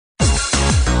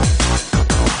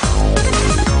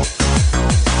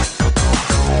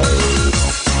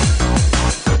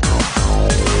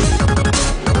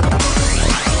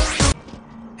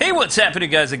What's happening,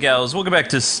 guys and gals? Welcome back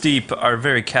to Steep, our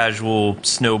very casual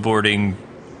snowboarding,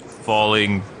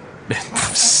 falling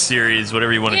series,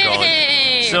 whatever you want to call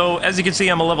it. So, as you can see,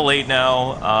 I'm a level 8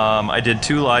 now. I did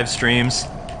 2 live streams,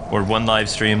 or 1 live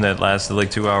stream that lasted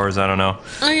like 2 hours, I don't know.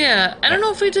 Oh yeah, I don't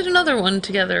know if we did another one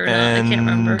together or not, I can't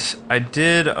remember. I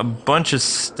did a bunch of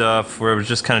stuff where I was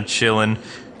just kind of chilling.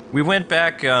 We went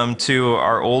back to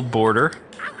our old border,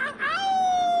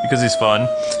 because he's fun.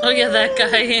 Oh yeah, that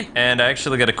guy. And I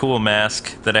actually got a cool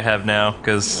mask that I have now,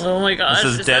 because oh my gosh,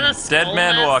 this is dead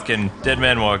man mask? walking. Dead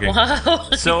man walking. Wow.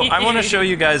 So I want to show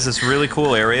you guys this really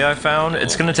cool area I found.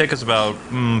 It's going to take us about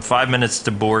 5 minutes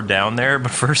to board down there,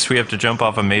 but first we have to jump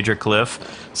off a major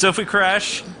cliff. So if we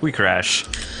crash, we crash.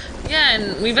 Yeah,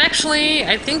 and we've actually,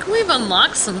 I think we've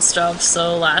unlocked some stuff,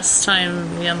 so last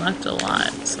time we unlocked a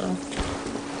lot, so.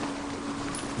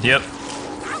 Yep.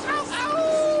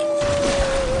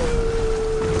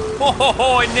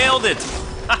 Oh, I nailed it!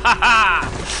 I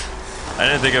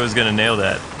didn't think I was gonna nail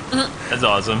that. That's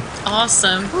awesome.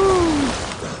 Awesome.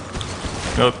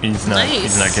 Oh, he's not. Nice.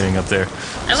 He's not getting up there.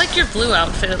 I like your blue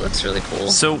outfit. It looks really cool.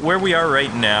 So where we are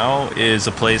right now is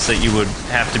a place that you would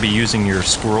have to be using your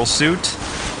squirrel suit.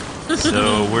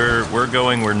 So we're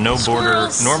going where no border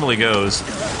normally goes.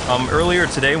 Earlier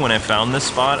today, when I found this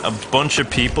spot, a bunch of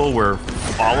people were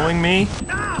following me,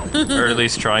 or at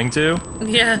least trying to.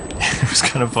 Yeah. It was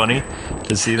kind of funny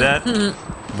to see that.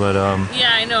 But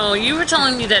yeah, I know. You were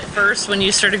telling me that first when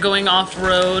you started going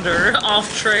off-road or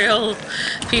off-trail,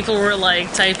 people were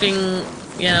like typing,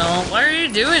 you know, why are you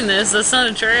doing this? That's not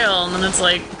a trail. And then it's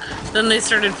like, then they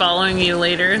started following you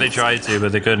later. They tried to,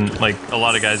 but they couldn't. Like, a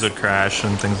lot of guys would crash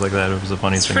and things like that. It was a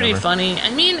funny thing. It's pretty funny. I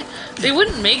mean, they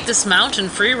wouldn't make this mountain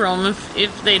free roam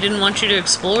if they didn't want you to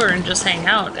explore and just hang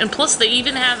out. And plus, they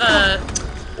even have a...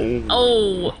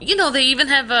 Oh, you know, they even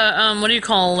have a, what do you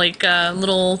call, like, a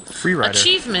little free rider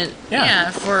achievement.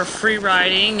 Yeah, for free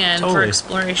riding and for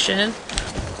exploration.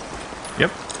 Yep.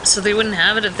 So they wouldn't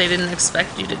have it if they didn't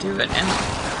expect you to do it. And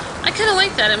I kind of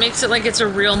like that. It makes it like it's a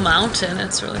real mountain.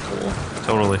 It's really cool.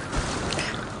 Totally.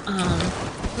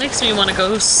 Makes me want to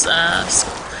go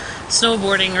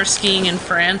snowboarding or skiing in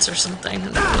France or something.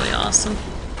 That'd be really awesome.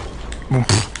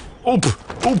 Oop.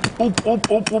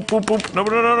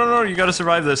 No, you gotta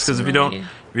survive this, because if you don't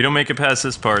make it past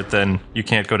this part, then you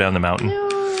can't go down the mountain.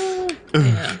 No.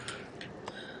 Yeah.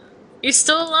 You're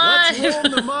still alive! Let's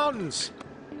roam the mountains!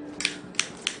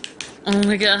 Oh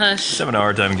my gosh. He's having a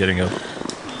hard time getting up.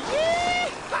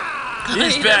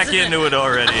 He's back into it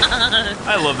already.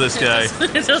 I love this guy.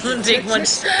 It doesn't take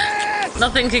much.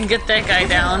 Nothing can get that guy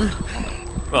down.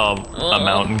 Well, a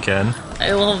mountain can.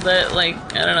 I love that, like,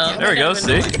 I don't know. There we go,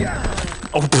 see?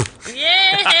 Oh.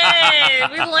 Yay!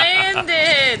 We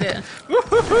landed!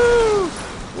 Woohoo!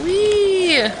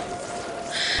 Whee!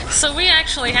 So we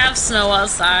actually have snow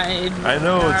outside. I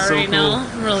know, it's so cool.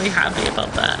 I'm really happy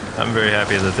about that. I'm very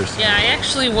happy that there's... Yeah, I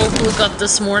actually woke Luke up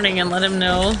this morning and let him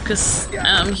know, because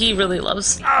he really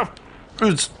loves... Ow!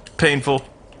 It's painful.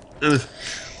 Ugh.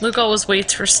 Luke always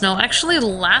waits for snow. Actually,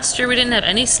 last year we didn't have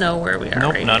any snow where we are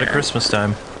Nope, right not here. at Christmas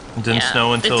time. It didn't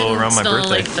snow until around my birthday.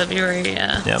 Like February,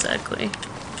 yeah, Yep. exactly.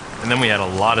 And then we had a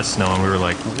lot of snow, and we were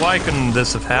like, why couldn't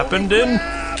this have happened in...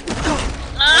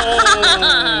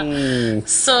 Oh.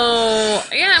 So,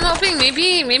 yeah, I'm hoping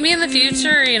maybe in the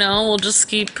future, you know, we'll just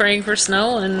keep praying for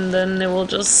snow, and then it will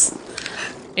just...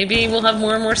 Maybe we'll have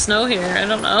more and more snow here. I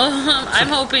don't know. I'm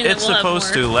hoping that it's we'll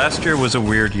supposed have more. to. Last year was a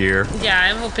weird year. Yeah,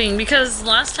 I'm hoping, because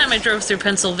last time I drove through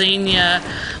Pennsylvania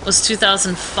was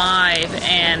 2005,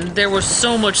 and there was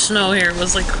so much snow here. It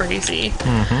was like crazy.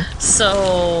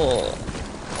 So,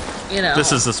 you know.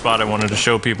 This is the spot I wanted to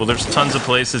show people. There's tons of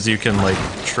places you can, like,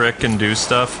 trick and do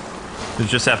stuff. You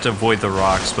just have to avoid the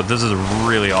rocks, but this is a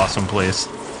really awesome place.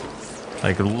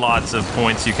 Like, lots of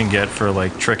points you can get for,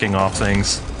 like, tricking off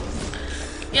things.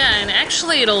 Yeah, and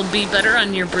actually it'll be better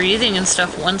on your breathing and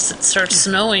stuff once it starts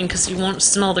snowing, because you won't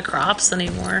smell the crops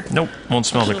anymore. Nope, won't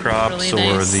smell the crops really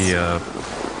or nice. the,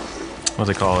 what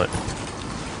do they call it?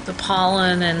 The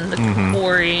pollen and the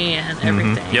quarry and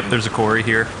everything. Yep, there's a quarry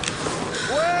here.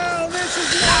 Well, this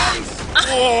is nice!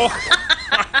 Oh!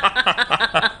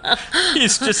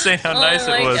 He's just saying how nice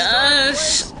it was. Oh my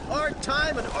gosh. Our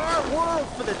time and our world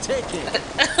for the taking.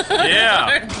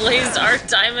 Yeah. Blazed our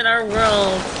time in our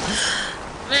world.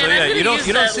 Man, So yeah, you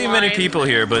don't see many people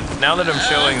here, but now that I'm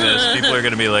showing this, people are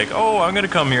gonna be like, "Oh, I'm gonna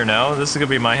come here now. This is gonna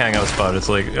be my hangout spot." It's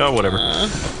like, oh, whatever.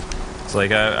 It's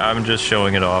like I'm just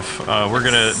showing it off. We're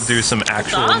gonna do some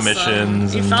actual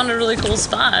missions. You found a really cool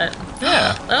spot.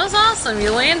 Yeah. That was awesome.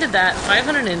 You landed that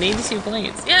 582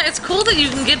 points. Yeah, it's cool that you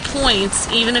can get points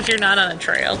even if you're not on a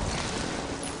trail.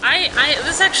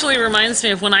 This actually reminds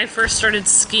me of when I first started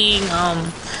skiing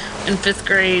in 5th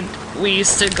grade. We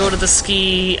used to go to the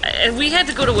ski. We had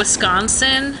to go to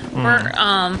Wisconsin,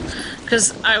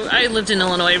 because I lived in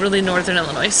Illinois, really northern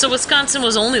Illinois. So Wisconsin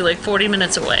was only like 40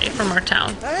 minutes away from our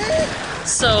town.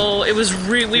 So it was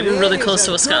we were really close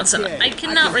to Wisconsin. I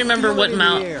cannot remember what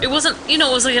mountain. It wasn't, it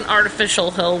was like an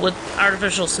artificial hill with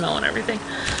artificial snow and everything.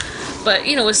 But,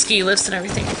 with ski lifts and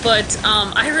everything. But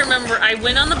I remember I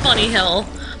went on the bunny hill.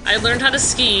 I learned how to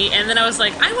ski, and then I was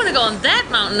like, I want to go on that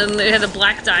mountain, and they had a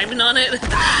black diamond on it.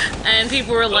 And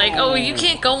people were like, oh, you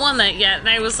can't go on that yet. And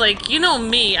I was like, you know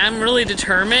me, I'm really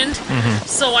determined.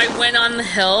 So I went on the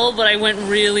hill, but I went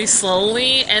really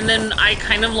slowly, and then I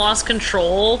kind of lost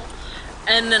control.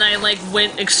 And then I,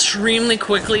 went extremely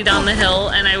quickly down the hill,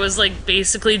 and I was,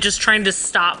 basically just trying to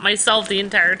stop myself the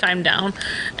entire time down.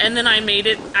 And then I made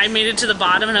it to the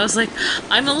bottom, and I was like,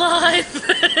 I'm alive!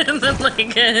 And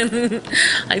then,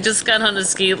 I just got on a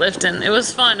ski lift, and it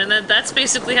was fun. And that's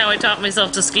basically how I taught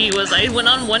myself to ski, was I went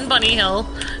on one bunny hill,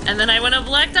 and then I went up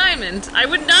Black Diamond. I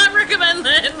would not recommend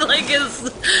that, but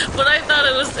I thought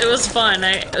it was fun.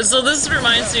 So this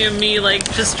reminds me of me,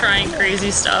 just trying crazy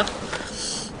stuff.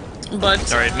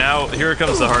 But, Alright, now, here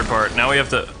comes the hard part. Now we have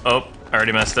to... Oh, I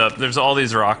already messed up. There's all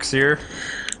these rocks here.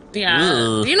 Yeah.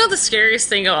 Ugh. The scariest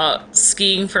thing about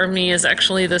skiing for me is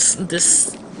actually the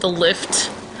lift.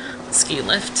 Ski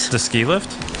lift. The ski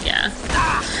lift? Yeah.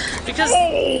 Because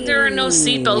there are no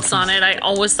seatbelts on it, I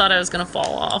always thought I was gonna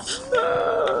fall off.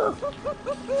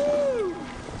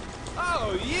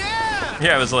 Oh, yeah!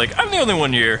 Yeah, I was like, I'm the only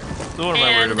one here. So what am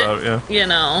I worried about?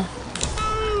 Yeah.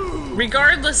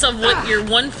 Regardless of what your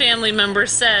one family member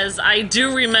says, I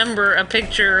do remember a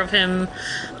picture of him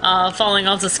falling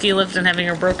off the ski lift and having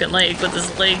a broken leg with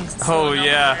his legs. Oh,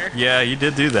 yeah. Yeah, you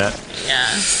did do that. Yeah,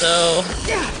 so...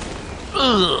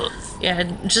 Ugh. Yeah,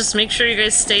 just make sure you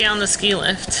guys stay on the ski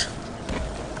lift.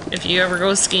 If you ever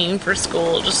go skiing for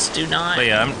school, just do not. But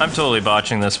yeah, I'm totally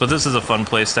botching this, but this is a fun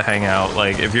place to hang out.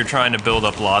 If you're trying to build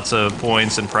up lots of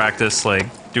points and practice,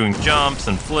 doing jumps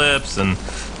and flips and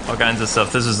all kinds of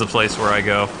stuff, this is the place where I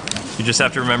go. You just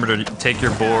have to remember to take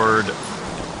your board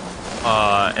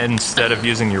instead of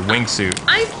using your wingsuit.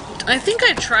 I think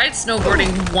I tried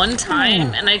snowboarding one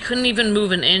time, and I couldn't even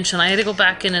move an inch, and I had to go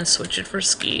back in and switch it for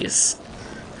skis.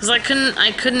 Because I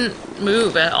couldn't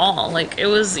move at all. It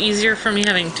was easier for me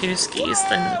having 2 skis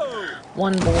than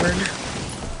one board.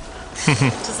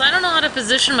 Because I don't know how to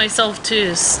position myself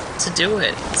to do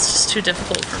it. It's just too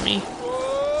difficult for me.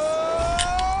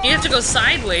 You have to go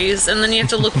sideways, and then you have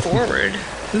to look forward.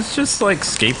 It's just like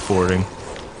skateboarding.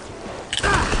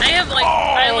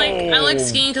 I like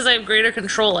skiing because I have greater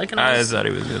control. I thought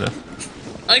he was gonna.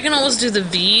 I can always do the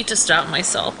V to stop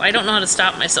myself. I don't know how to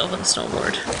stop myself on a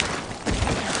snowboard.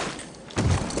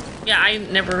 Yeah, I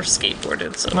never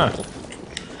skateboarded, so. No.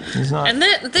 He's not. And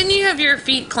then you have your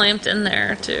feet clamped in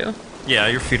there too. Yeah,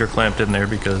 your feet are clamped in there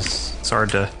because it's hard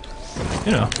to,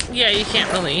 Yeah, you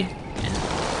can't really.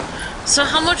 So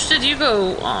how much did you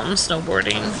go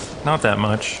snowboarding? Not that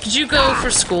much. Did you go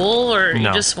for school, or No.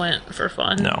 you just went for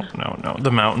fun? No.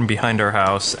 The mountain behind our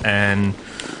house, and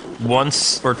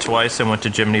once or twice I went to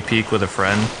Jiminy Peak with a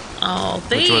friend. Oh,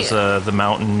 which was the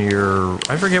mountain near...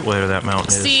 I forget where that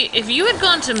mountain is. See, if you had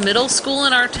gone to middle school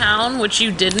in our town, which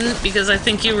you didn't, because I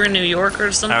think you were in New York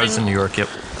or something. I was in New York, yep.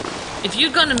 If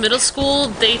you'd gone to middle school,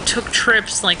 they took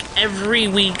trips every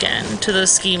weekend to the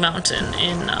ski mountain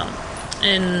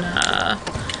in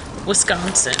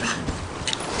Wisconsin.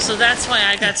 So that's why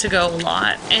I got to go a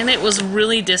lot. And it was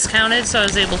really discounted, so I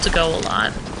was able to go a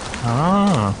lot.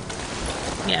 Ah.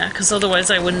 Yeah, because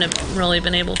otherwise I wouldn't have really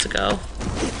been able to go.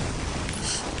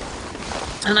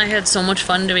 And I had so much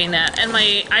fun doing that. And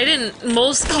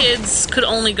most kids could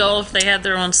only go if they had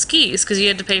their own skis, because you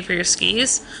had to pay for your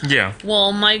skis. Yeah.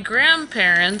 Well, my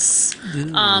grandparents,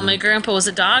 my grandpa was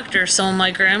a doctor, so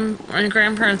my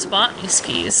grandparents bought me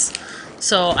skis.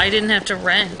 So I didn't have to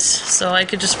rent, so I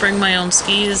could just bring my own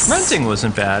skis. Renting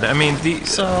wasn't bad. I mean,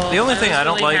 the only thing I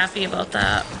don't really like... happy about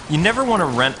that. You never want to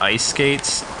rent ice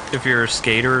skates if you're a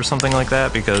skater or something like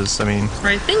that, because, I mean...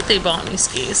 I think they bought me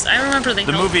skis. I remember they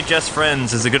The movie Just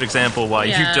Friends is a good example why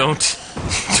you don't...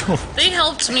 They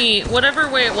helped me, whatever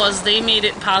way it was, they made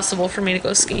it possible for me to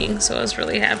go skiing, so I was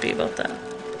really happy about that.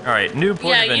 Alright, new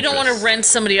point of Yeah, you don't want to rent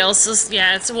somebody else's.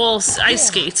 Yeah, ice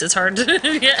skates. It's hard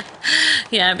to.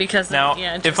 yeah, because now,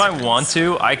 if I friends. want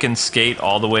to, I can skate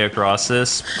all the way across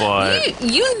this, but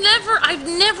I've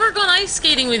never gone ice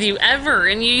skating with you ever.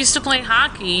 And you used to play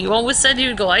hockey. You always said you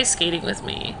would go ice skating with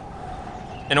me.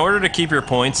 In order to keep your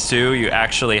points too, you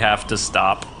actually have to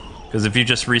stop, because if you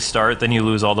just restart, then you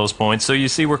lose all those points. So you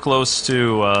see, we're close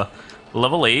to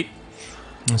Level 8.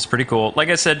 It's pretty cool. Like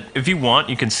I said, if you want,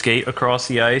 you can skate across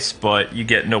the ice, but you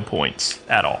get no points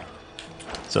at all.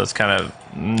 So it's kind of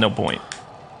no point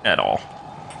at all.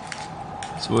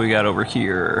 So what we got over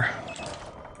here?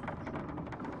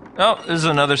 Oh, this is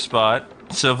another spot.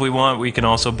 So if we want, we can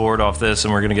also board off this,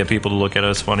 and we're gonna get people to look at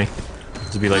us funny.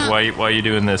 To be like, why are you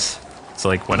doing this? It's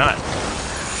like, why not?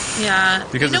 Yeah.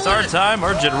 Because it's our time,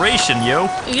 our generation, yo.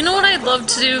 You know what I'd love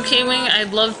to do, K-Wing?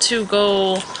 I'd love to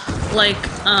go, like,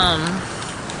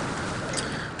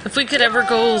 if we could ever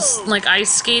go, like,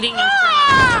 ice skating in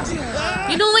front of...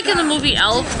 You know, like in the movie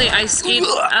Elf, they ice skate...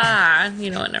 you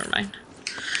know what, never mind.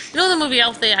 You know in the movie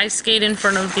Elf, they ice skate in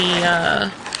front of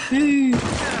the,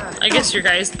 I guess your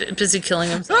guy's busy killing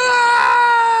himself.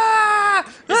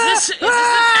 Is this a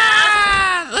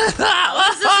path? Is this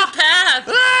a path?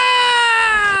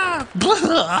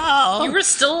 You were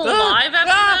still alive after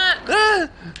that?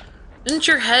 Didn't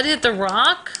your head hit the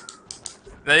rock?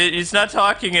 He's not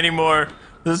talking anymore.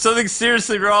 There's something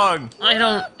seriously wrong. I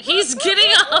don't... He's getting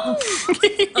up!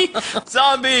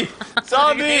 Zombie!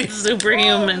 Zombie! He's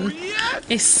superhuman. Oh, yes.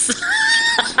 He's...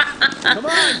 Come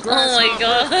on, Oh my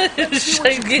gosh. See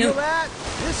what you feel at?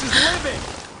 This is living.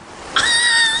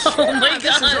 Oh my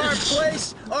This is our gosh.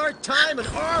 place, our time, and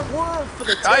our world for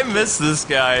the I taking. miss this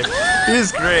guy.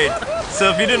 He's great.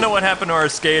 So if you didn't know what happened to our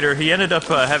skater, he ended up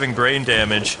having brain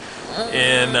damage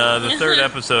in the third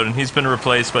episode, and he's been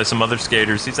replaced by some other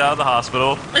skaters. He's out of the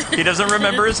hospital. He doesn't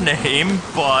remember his name,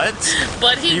 but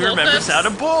He woke remembers up, how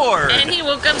to board. and he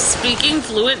woke up speaking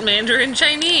fluent Mandarin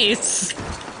Chinese.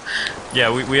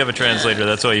 Yeah, we have a translator.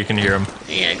 That's why you can hear him.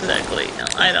 Yeah, exactly.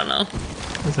 I don't know.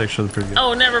 That's actually pretty good.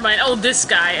 Oh, never mind. Oh, this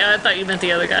guy. I thought you meant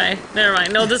the other guy. Never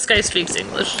mind. No, this guy speaks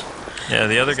English. Yeah,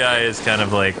 the other guy is kind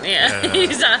of like... Yeah,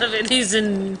 he's out of it. He's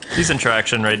in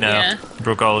traction right now. Yeah.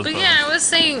 Broke all his But bones. yeah, I was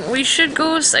saying we should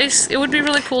go ice. It would be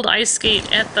really cool to ice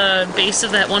skate at the base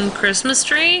of that one Christmas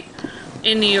tree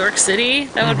in New York City.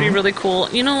 That would be really cool.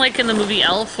 You know, like in the movie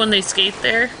Elf when they skate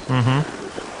there?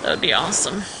 Mm-hmm. That would be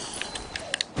awesome.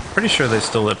 Pretty sure they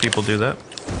still let people do that.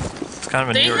 It's kind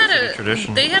of a New York City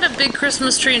tradition. They had a big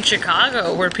Christmas tree in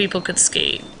Chicago where people could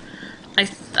skate.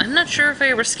 I'm not sure if I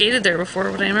ever skated there before,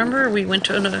 but I remember we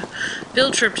went on a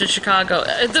field trip to Chicago.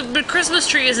 The Christmas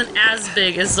tree isn't as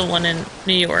big as the one in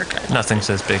New York. Nothing's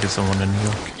as big as the one in New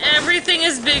York. Everything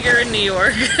is bigger in New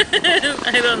York.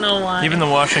 I don't know why. Even the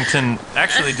Washington...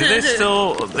 Actually, do they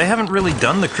still... They haven't really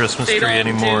done the Christmas They tree don't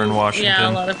anymore do- in Washington. Yeah,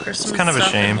 a lot of Christmas It's kind of a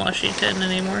stuff shame. in Washington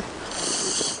anymore.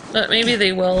 But maybe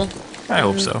they will. I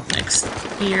hope so. Next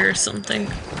year or something.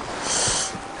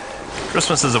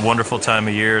 Christmas is a wonderful time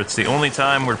of year. It's the only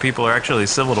time where people are actually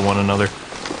civil to one another.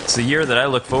 It's the year that I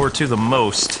look forward to the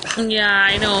most. Yeah,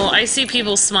 I know. I see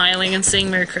people smiling and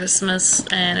saying Merry Christmas,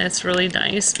 and it's really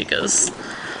nice because,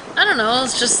 I don't know,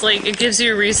 it's just like, it gives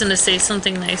you a reason to say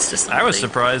something nice to somebody. I was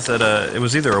surprised that it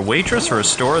was either a waitress or a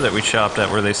store that we shopped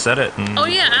at where they said it. And Oh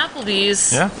yeah,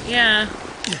 Applebee's. Yeah? Yeah.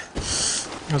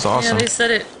 it was awesome. Yeah, they said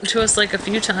it to us like a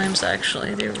few times,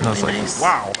 actually. They were And I was really like, nice.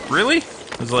 wow, really?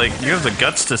 I was like, you have the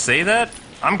guts to say that?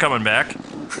 I'm coming back.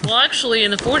 Well, actually,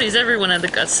 in the 40s, everyone had the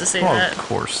guts to say Oh, that. of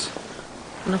course.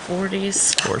 In the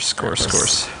 40s. Of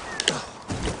course.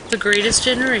 The greatest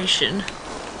generation.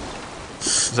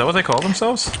 Is that what they call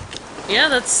themselves? Yeah,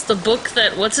 that's the book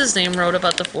that what's-his-name wrote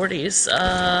about the 40s.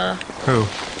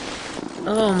 Who?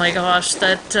 Oh my gosh,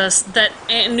 that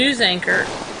news anchor.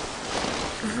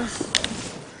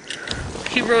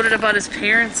 He wrote it about his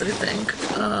parents, I think,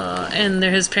 and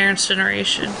they're his parents'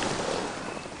 generation.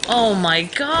 Oh my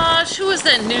gosh, who was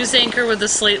that news anchor with the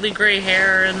slightly gray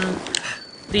hair and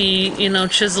the,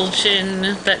 chiseled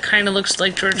chin that kind of looks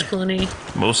like George Clooney?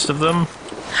 Most of them?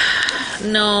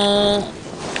 No,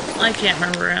 I can't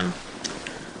remember him.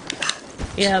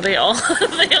 Yeah, they all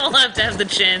they all have to have the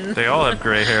chin. They all have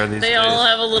gray hair these days. They all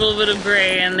have a little bit of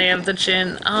gray, and they have the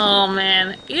chin. Oh,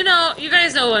 man. You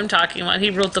guys know what I'm talking about. He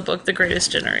wrote the book, The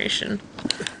Greatest Generation.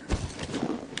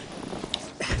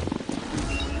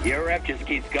 Your rep just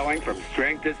keeps going from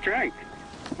strength to strength.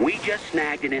 We just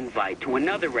snagged an invite to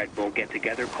another Red Bull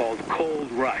get-together called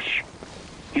Cold Rush.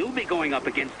 You'll be going up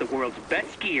against the world's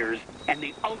best skiers and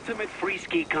the ultimate free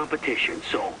ski competition,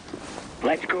 so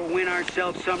let's go win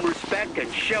ourselves some respect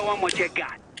and show them what you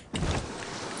got.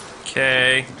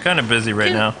 Okay, kind of busy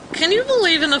right now. Can you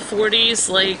believe in the 40s,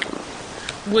 like,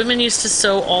 women used to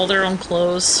sew all their own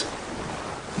clothes?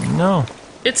 No.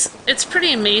 It's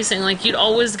pretty amazing. Like, you'd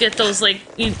always get those, like,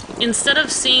 instead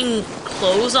of seeing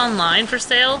clothes online for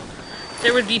sale,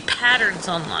 there would be patterns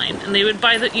online, and you could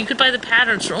buy the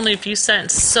patterns for only a few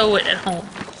cents, sew it at home.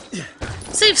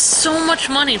 Save so much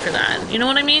money for that. You know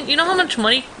what I mean? You know how much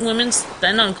money women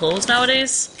spend on clothes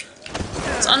nowadays?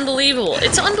 It's unbelievable.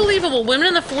 It's unbelievable. Women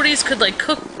in the 40s could, like,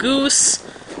 cook goose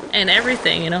and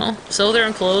everything, you know? Sew their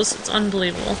own clothes. It's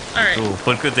unbelievable. Alright. Cool.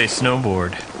 But could they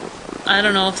snowboard? I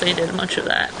don't know if they did much of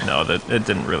that. No, it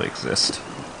didn't really exist.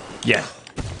 Yeah.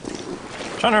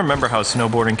 Trying to remember how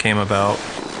snowboarding came about.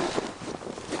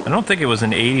 I don't think it was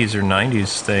an 80s or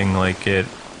 90s thing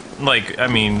I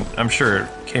mean, I'm sure it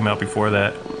came out before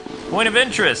that. Point of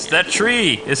interest! That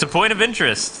tree is a point of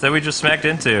interest that we just smacked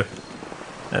into.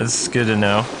 That's good to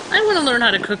know. I want to learn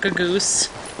how to cook a goose.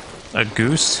 A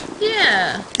goose?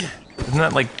 Yeah. Isn't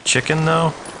that like chicken,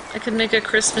 though? I could make a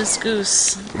Christmas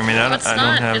goose. I mean, I don't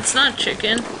have... It's not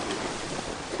chicken.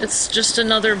 It's just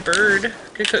another bird.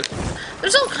 Could cook.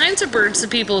 There's all kinds of birds that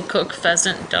people cook.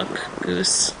 Pheasant, duck,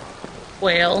 goose,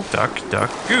 whale. Duck,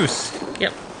 goose.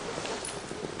 Yep.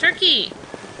 Turkey.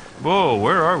 Whoa,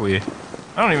 where are we?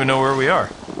 I don't even know where we are.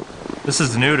 This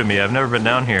is new to me. I've never been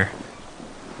down here.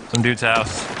 Some dude's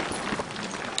house.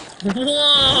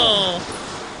 Whoa!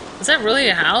 Is that really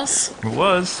a house? It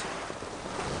was.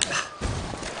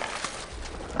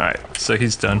 Alright, so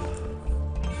he's done.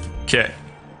 Okay.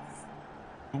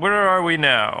 Where are we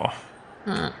now?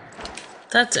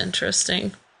 That's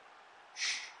interesting.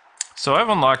 So I've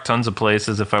unlocked tons of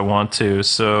places if I want to,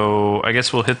 so I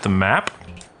guess we'll hit the map.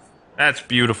 That's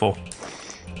beautiful.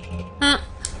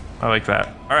 I like that.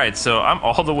 Alright, so I'm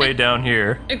all the way down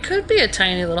here. It could be a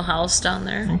tiny little house down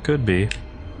there. It could be.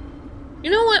 You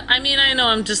know what? I mean, I know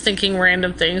I'm just thinking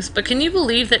random things, but can you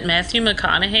believe that Matthew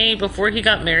McConaughey, before he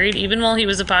got married, even while he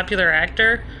was a popular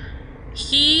actor,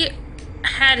 he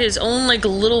had his own, like,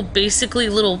 basically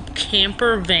little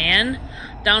camper van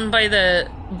down by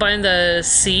the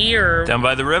sea or... Down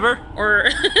by the river?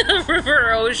 Or river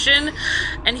or ocean,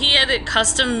 and he had it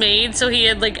custom made, so he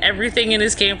had, like, everything in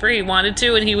his camper he wanted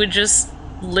to, and he would just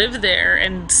live there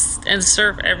and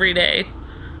surf every day.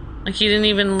 Like, he didn't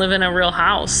even live in a real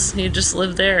house. He just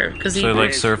lived there because he. So,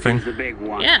 like, surfing? The big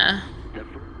one. Yeah.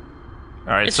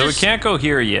 Alright, It's so just- we can't go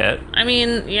here yet. I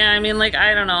mean, like,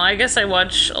 I don't know. I guess I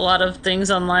watch a lot of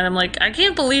things online. I'm like, I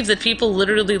can't believe that people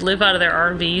literally live out of their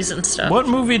RVs and stuff. What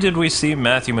movie did we see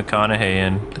Matthew McConaughey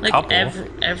in? A Like, couple.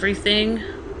 everything.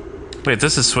 Wait,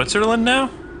 this is Switzerland now?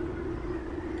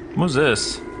 What's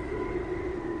this?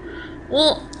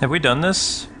 Well, Have we done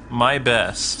this? My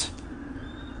best.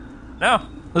 No,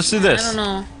 let's do this. I don't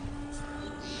know.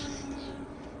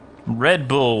 Red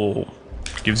Bull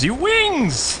gives you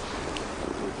wings!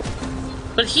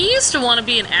 But he used to want to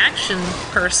be an action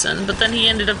person, but then he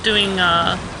ended up doing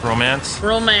Romance?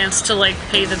 romance to, like,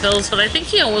 pay the bills. But I think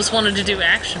he always wanted to do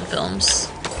action films.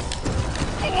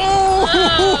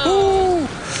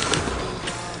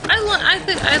 I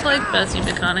think I like Matthew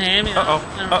McConaughey. I mean, I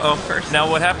don't know him personally. Now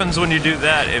what happens when you do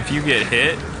that? If you get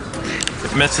hit,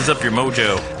 it messes up your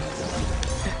mojo.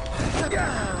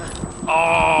 Oh!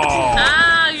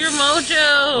 Ah, your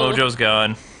mojo! Mojo's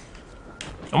gone.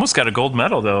 Almost got a gold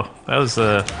medal though. That was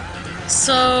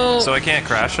So I can't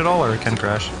crash at all, or I can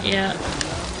crash? Yeah.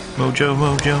 Mojo,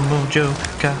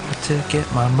 got to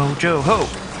get my mojo. Ho!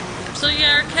 So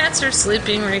yeah, our cats are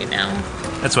sleeping right now.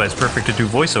 That's why it's perfect to do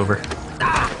voiceover.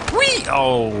 Whee!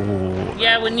 Oh.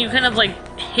 Yeah, when you kind of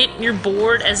like hit your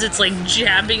board as it's like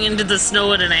jabbing into the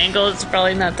snow at an angle, it's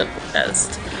probably not the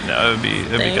best No, it'd be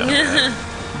thing. kind of bad.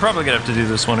 I'm probably gonna have to do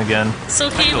this one again. So,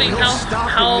 Kwings,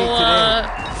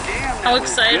 how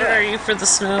excited are you for the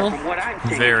snow? From what I'm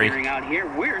Very. figuring out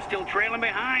here, we're still trailing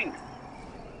behind.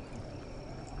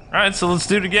 Alright, so let's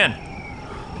do it again.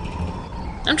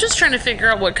 I'm just trying to figure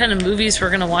out what kind of movies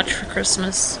we're gonna watch for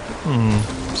Christmas.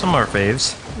 Some of our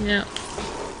faves. Yeah.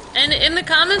 And in the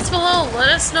comments below, let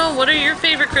us know what are your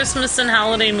favorite Christmas and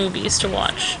holiday movies to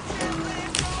watch.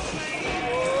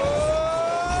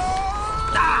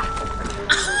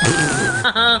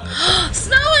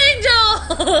 Snow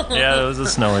Angel! Yeah, that was a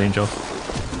snow angel.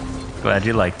 Glad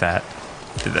you like that.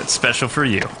 Did that special for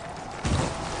you.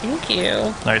 Thank you.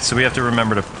 Alright, so we have to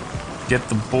remember to get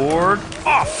the board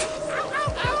off.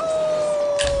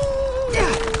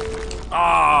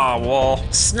 Ah, wall.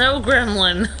 Snow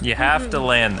Gremlin. You have to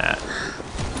land that.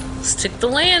 Stick the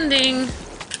landing.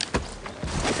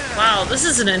 Wow, this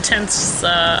is an intense,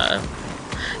 yeah,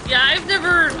 I've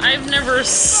never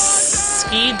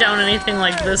skied down anything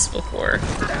like this before.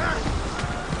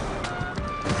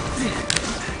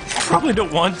 Probably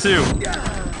don't want to.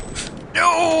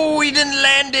 No, he didn't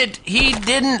land it. He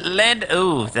didn't land.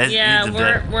 Oh, that's Yeah,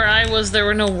 where I was, there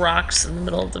were no rocks in the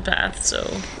middle of the path, so.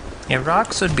 Yeah,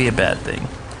 rocks would be a bad thing.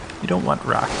 You don't want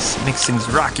rocks. It makes things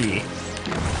rocky.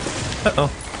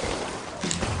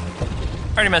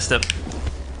 Already messed up.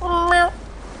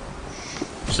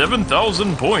 So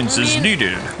 7,000 points is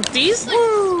needed. These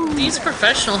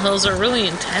professional hills are really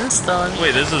intense, though. I mean,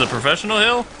 Wait, this is a professional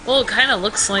hill? well, it kind of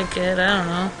looks like it. I don't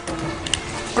know.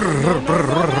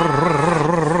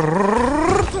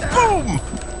 Boom!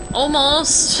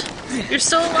 Almost. You're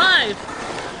still alive.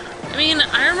 I mean,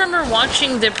 I remember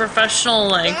watching the professional,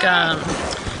 like,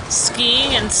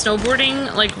 skiing and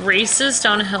snowboarding, like, races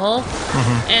downhill,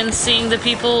 and seeing the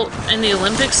people in the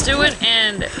Olympics do it,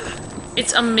 and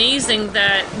it's amazing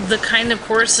that the kind of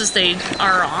courses they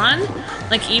are on,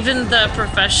 like, even the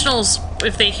professionals,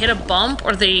 if they hit a bump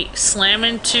or they slam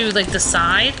into, like, the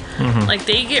side, like,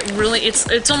 they get really,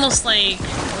 it's almost like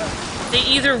they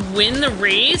either win the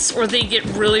race or they get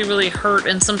really, really hurt,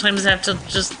 and sometimes have to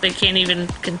just, they can't even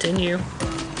continue.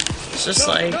 It's just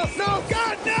like... No,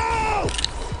 God, no!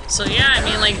 So yeah, I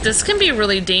mean, like, this can be a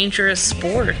really dangerous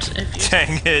sport, if you,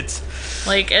 Dang it.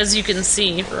 like, as you can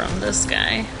see from this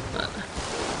guy. But,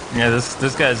 Yeah,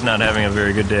 this guy's not having a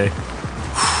very good day.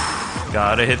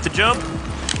 Gotta hit the jump.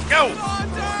 Go!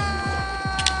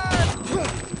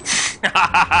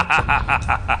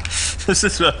 This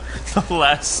is the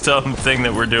last thing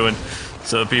that we're doing,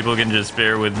 so people can just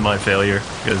bear with my failure,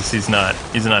 because he's not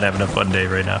having a fun day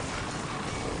right now.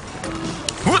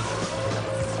 Whoop!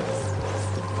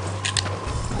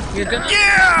 you're gonna...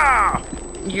 Yeah!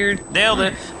 You're... Nailed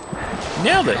it.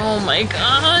 Nailed it. Oh my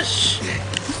gosh.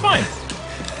 It's fine.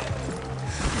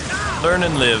 Learn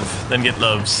and live, then get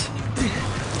loves.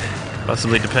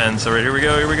 Possibly depends. Alright, here we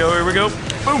go, here we go, here we go.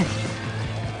 Boom!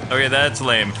 Okay, that's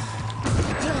lame.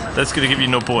 That's gonna give you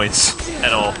no points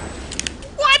at all.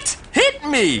 What? Hit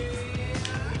me!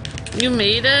 You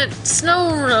made it.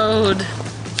 Snow road.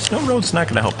 Snow road's not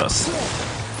gonna help us.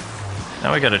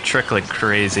 Now we gotta trick like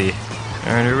crazy.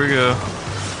 Alright, here we go.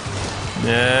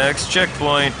 Next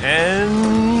checkpoint,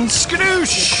 and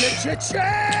skadoosh! Shit!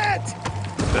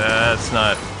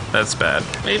 That's bad.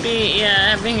 Maybe,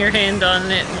 yeah, having your hand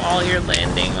on it while you're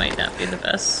landing might not be the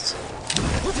best.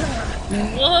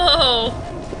 Whoa!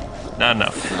 Not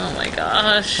enough. Oh my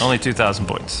gosh. Only 2,000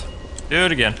 points. Do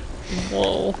it again.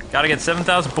 Whoa. Gotta get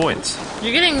 7,000 points.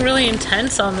 You're getting really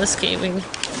intense on this gaming.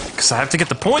 Cause I have to get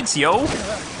the points, yo! You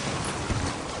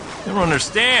don't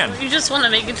understand. You just want to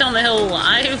make it down the hill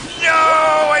alive? No,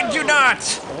 I do not!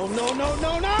 Oh, no!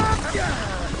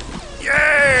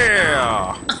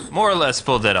 Yeah! More or less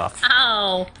pulled that off.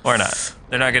 Ow. Or not.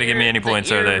 They're not gonna give me any points,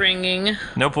 The are ear they? ringing.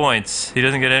 No points. He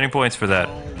doesn't get any points for that.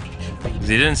 'Cause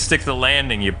he didn't stick the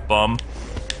landing, you bum.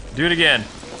 Do it again.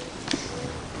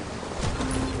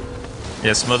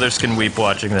 Yes, mothers can weep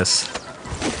watching this.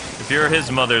 If you're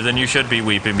his mother, then you should be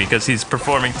weeping because he's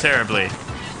performing terribly.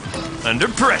 Under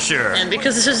pressure! And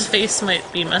because his face might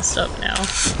be messed up now.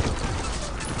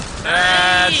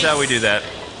 That's how we do that.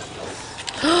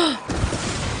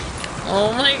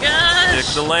 Oh my gosh!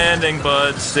 Stick the landing,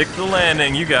 bud. Stick the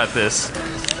landing. You got this.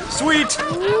 Sweet!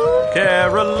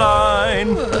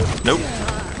 Caroline! Nope.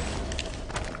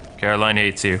 Caroline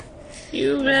hates you.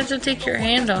 You had to take your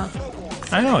hand off.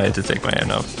 I know I had to take my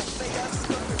hand off.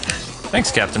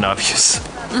 Thanks, Captain Obvious.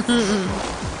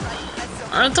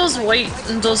 Aren't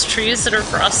those trees that are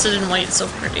frosted in white so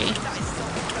pretty?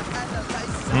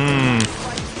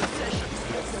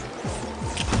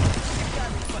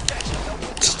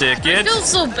 Stick I it. feel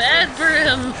so bad for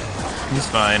him. He's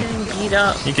fine. Getting beat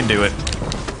up. He can do it.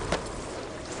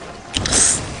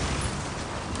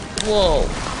 Whoa.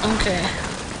 Okay.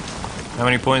 How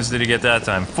many points did he get that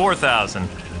time? 4,000.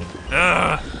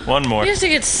 Ugh. One more. You have to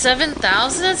get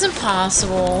 7,000? That's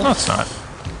impossible. No, it's not.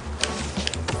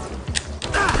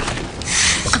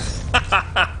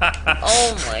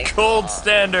 Oh my god. Gold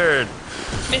standard.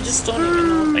 I just don't even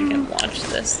know if I can watch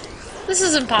this. This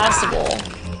is impossible.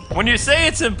 When you say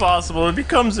it's impossible, it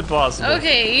becomes impossible.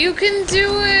 Okay, you can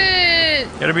do it!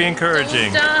 Gotta be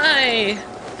encouraging. Don't die.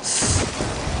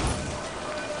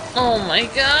 Oh my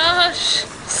gosh.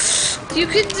 You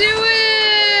can do it!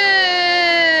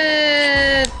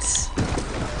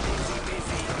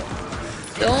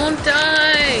 Don't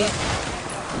die.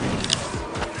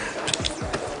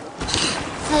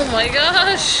 Oh my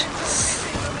gosh.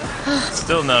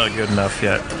 Still not good enough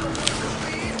yet.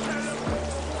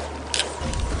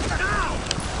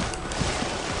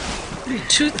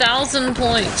 $2,000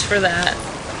 points for that.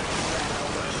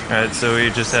 Alright, so we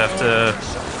just have to...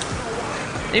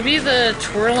 Maybe the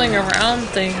twirling around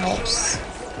thing helps.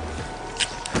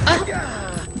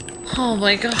 Ah. Oh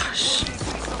my gosh.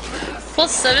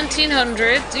 Plus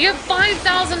 1,700. You have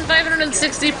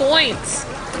 5,560 points.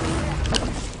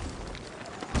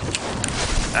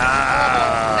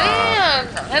 Ah! Man,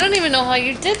 I don't even know how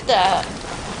you did that.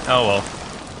 Oh well.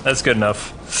 That's good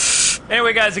enough.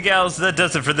 Anyway, guys and gals, that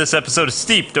does it for this episode of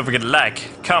Steep. Don't forget to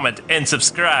like, comment, and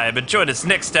subscribe. And join us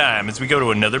next time as we go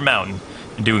to another mountain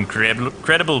and do incredible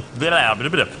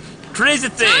crazy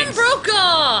Tom things.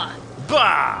 Brokaw!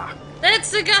 Bah!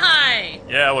 That's the guy!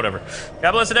 Yeah, whatever.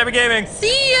 God bless and happy gaming.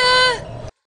 See ya!